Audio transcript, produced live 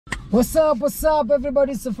What's up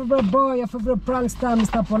everybody? It's your favorite boy, your favorite prankster,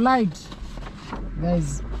 Mr. Polite.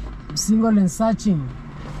 Guys, I'm single and searching.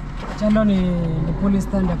 Chalo ni police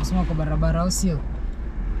stand ya kusema kwa barabara au sio?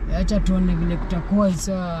 Acha tuone vile kutakuwa. It's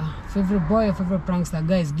favorite boy, your favorite prankster.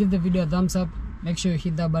 Guys, give the video a thumbs up. Make sure you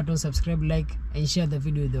hit that button, subscribe, like and share the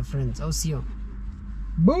video with your friends. Au sio?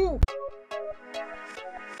 Boo!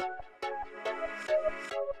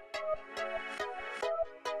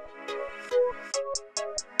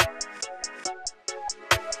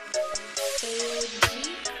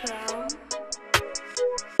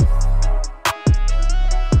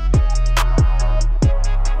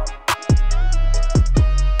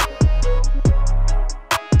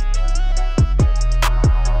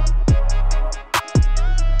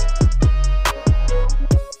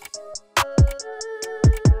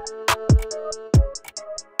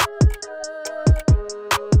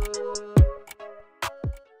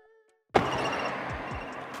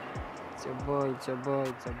 It's your boy,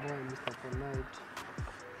 Mr. Polite.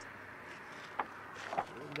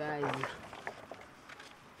 Guys.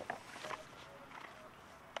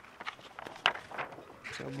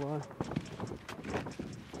 It's your boy.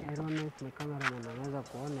 I don't know if my cameraman anaweza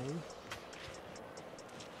kuona hii.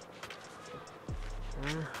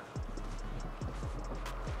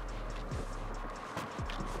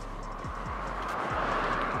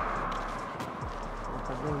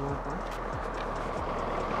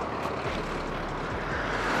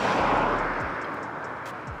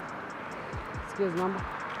 Excuse mambo.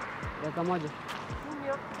 Dakika moja.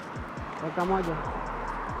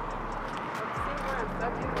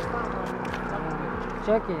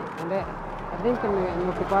 Check it. And I think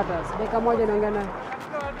nimekupata. Dakika moja niongea naye.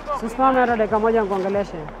 Sisimame hata dakika moja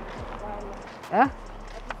nikuongeleshe.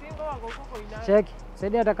 Check.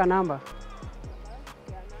 Saidia hata ka namba.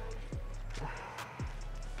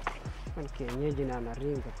 Kienyeji na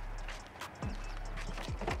anaringa.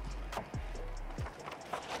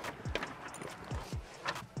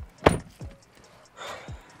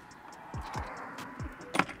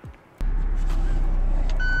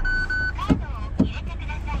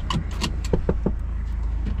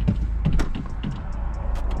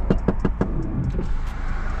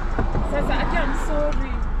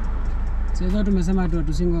 So tumesema tu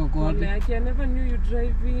tusingo kwa wapi? I never knew you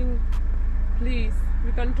driving. Please,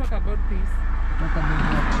 we can talk about this. Talk about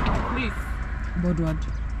what? Please. About what?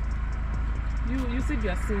 You said you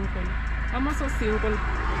are single. I'm also single. You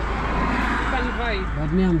can vibe.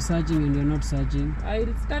 But me, I'm searching and you're not searching.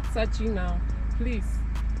 I'll start searching now. Please.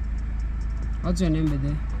 What's your name,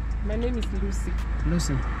 Bede? My name is Lucy.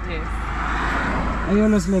 Lucy? Yes. Are you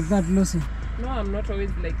always like that, Lucy? No, I'm not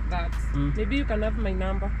always like that. Maybe you can have my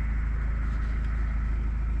number.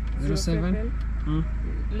 07?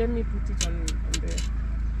 Let me put it on there.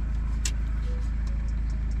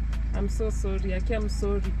 I'm so sorry. I'm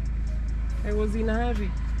sorry. I was in a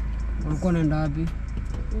hurry. Ulikuwa unaenda wapi?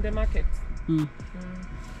 In the market.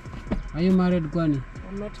 Are you married kwani?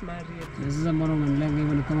 I'm not married. Sasa mbona unanilenga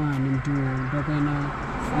hivyo ni kama ni mtu kutoka na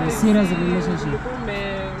serious relationship?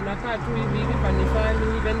 Unakaa tu hivi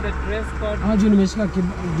funny, even the dress code. Juu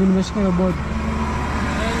nimeshika hiyo board.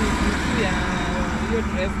 Your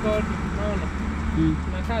dress code, no.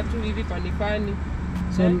 Nakaa tu hivi funny.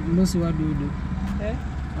 So Lucy, what do you do?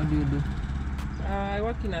 What do you do? I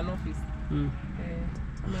work in an office. I'm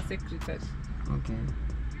a secretary. Okay.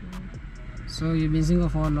 So you've been single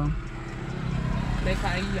for how long? Like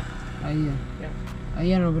a year. A year? Yeah. A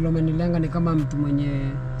year na vile umenilenga ni kama mtu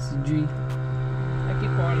mwenye sijui.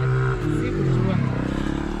 Akipole. Sikujua.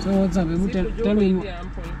 So what's up?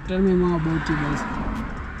 Tell me more about you guys.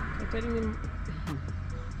 Tell me.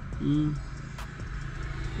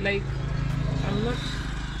 Like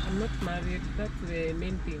I'm not married. That's the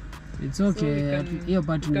main thing. It's okay. Your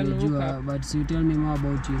part nimejua, but so you tell me more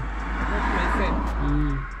about you. About myself.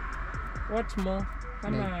 What more?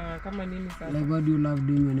 Kama nini sasa? Like what do you love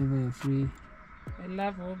doing whenever you're free? I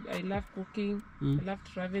love cooking. I love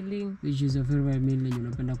traveling. Which is your favorite meal yenye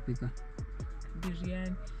unapenda kupika?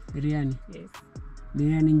 Biryani? Yes.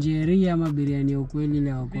 Biryani njeria ama biryani ya ukweli ile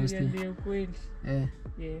ya Coast? Biryani ya ukweli.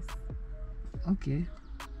 Yes. Okay.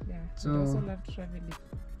 Yeah. So I also love traveling.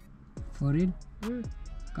 For real?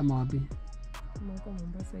 Kama wapi? Kama huko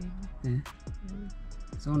Mombasa hivi.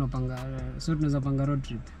 So tunaweza panga road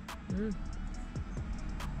trip.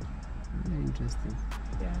 Very interesting.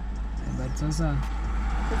 Yeah. But sasa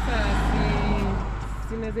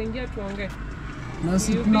sinaweza ingia tuongee. Na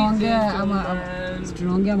si tunaongea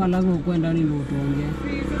ama lazima ukue ndani ndio tuongee.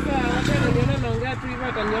 Sasa wacha naongea tu hivyo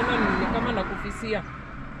ataniona kama nakufisia.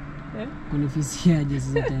 Kunifisia aje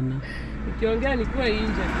sasa tena? Ukiongea nikuwa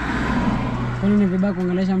nje. Kwani ni vibaya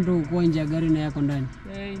kuongelesha mtu uko nje ya gari na yako ndani?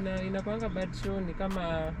 Inakuanga bad show, ni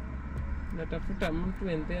kama natafuta mtu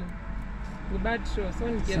and then ni bad show, so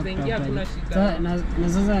nikiweza ingia kuna shida. Na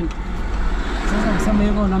sasa kusema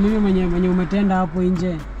hivyo na mimi mwenye umetenda hapo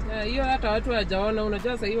nje. Hiyo hata watu hawajaona,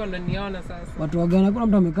 unajua sasa hivi wananiona sasa. Watu wagani, hakuna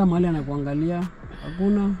mtu amekaa mahali anakuangalia.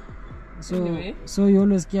 Hakuna. So you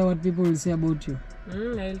always care what people will say about you.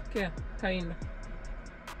 I'll care kinda.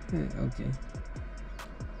 Okay.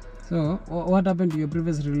 So what happened to your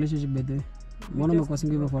previous relationship by the way? Mbona umekuwa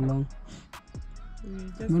single for long?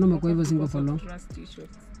 Mbona umekuwa hivyo single for long? Trust issues.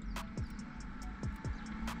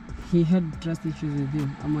 He had trust issues with you,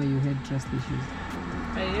 ama you had trust issues?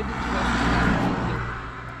 I had trust issues.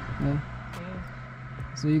 Yeah.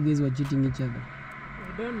 So you guys were cheating each other?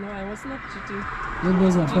 I don't know, I was not cheating. You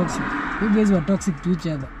guys were toxic. You guys were toxic to each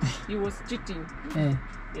other. He was cheating. Yes.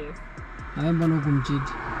 Na wewe mbona hukumcheat?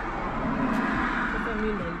 Sasa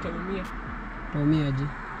mimi ndo nitaumia. Taumia aje?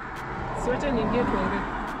 Sote niingie tuongee.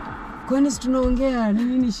 Kwani tunaongea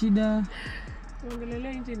nini shida?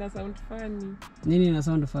 Ongelelea nje ina sound funny. Nini ina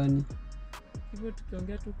sound funny? Hivyo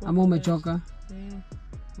tukiongea tu kwa. Ama umechoka?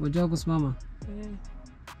 Umechoka kusimama?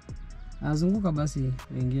 Azunguka basi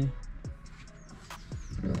ingie.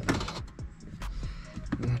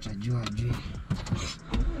 Wewe utajua juu.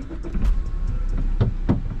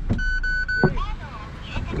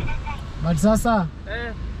 But sasa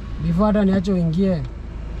before hata niache uingie,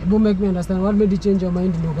 hebu make me understand what made you change your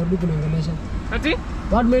mind ndio ukarudi kuniongelesha. Ati?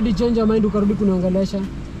 What made you change your mind ukarudi kuniongelesha?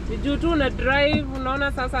 Ni juu tu na drive,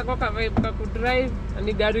 unaona sasa kwa vibe ka ku drive,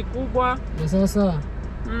 ni gari kubwa. Ya sasa.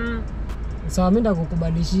 Sawa, mimi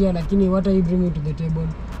ndakukubadilishia, lakini what are you bringing to the table?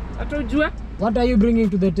 Atojua? What are you bringing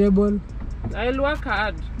to the table? I'll work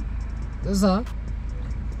hard. Sasa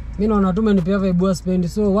mimi naona tu umenipea vibe spend,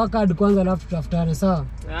 so work hard kwanza alafu tutafutane, sawa?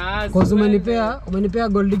 Cause umenipea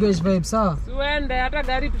gold diggers vibe, sawa? Uende, hata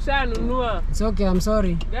gari tushanunua. It's okay, I'm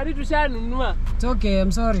sorry. Gari tushanunua. It's okay,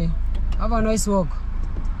 I'm sorry. Have a nice walk.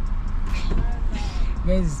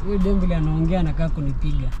 Guys, huyu dembele anaongea anakaa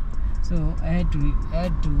kunipiga. So I had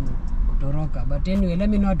to toroka. But anyway, let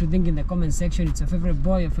me know what you think in the comment section. It's your favorite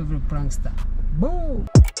boy, your favorite prankster. Boom!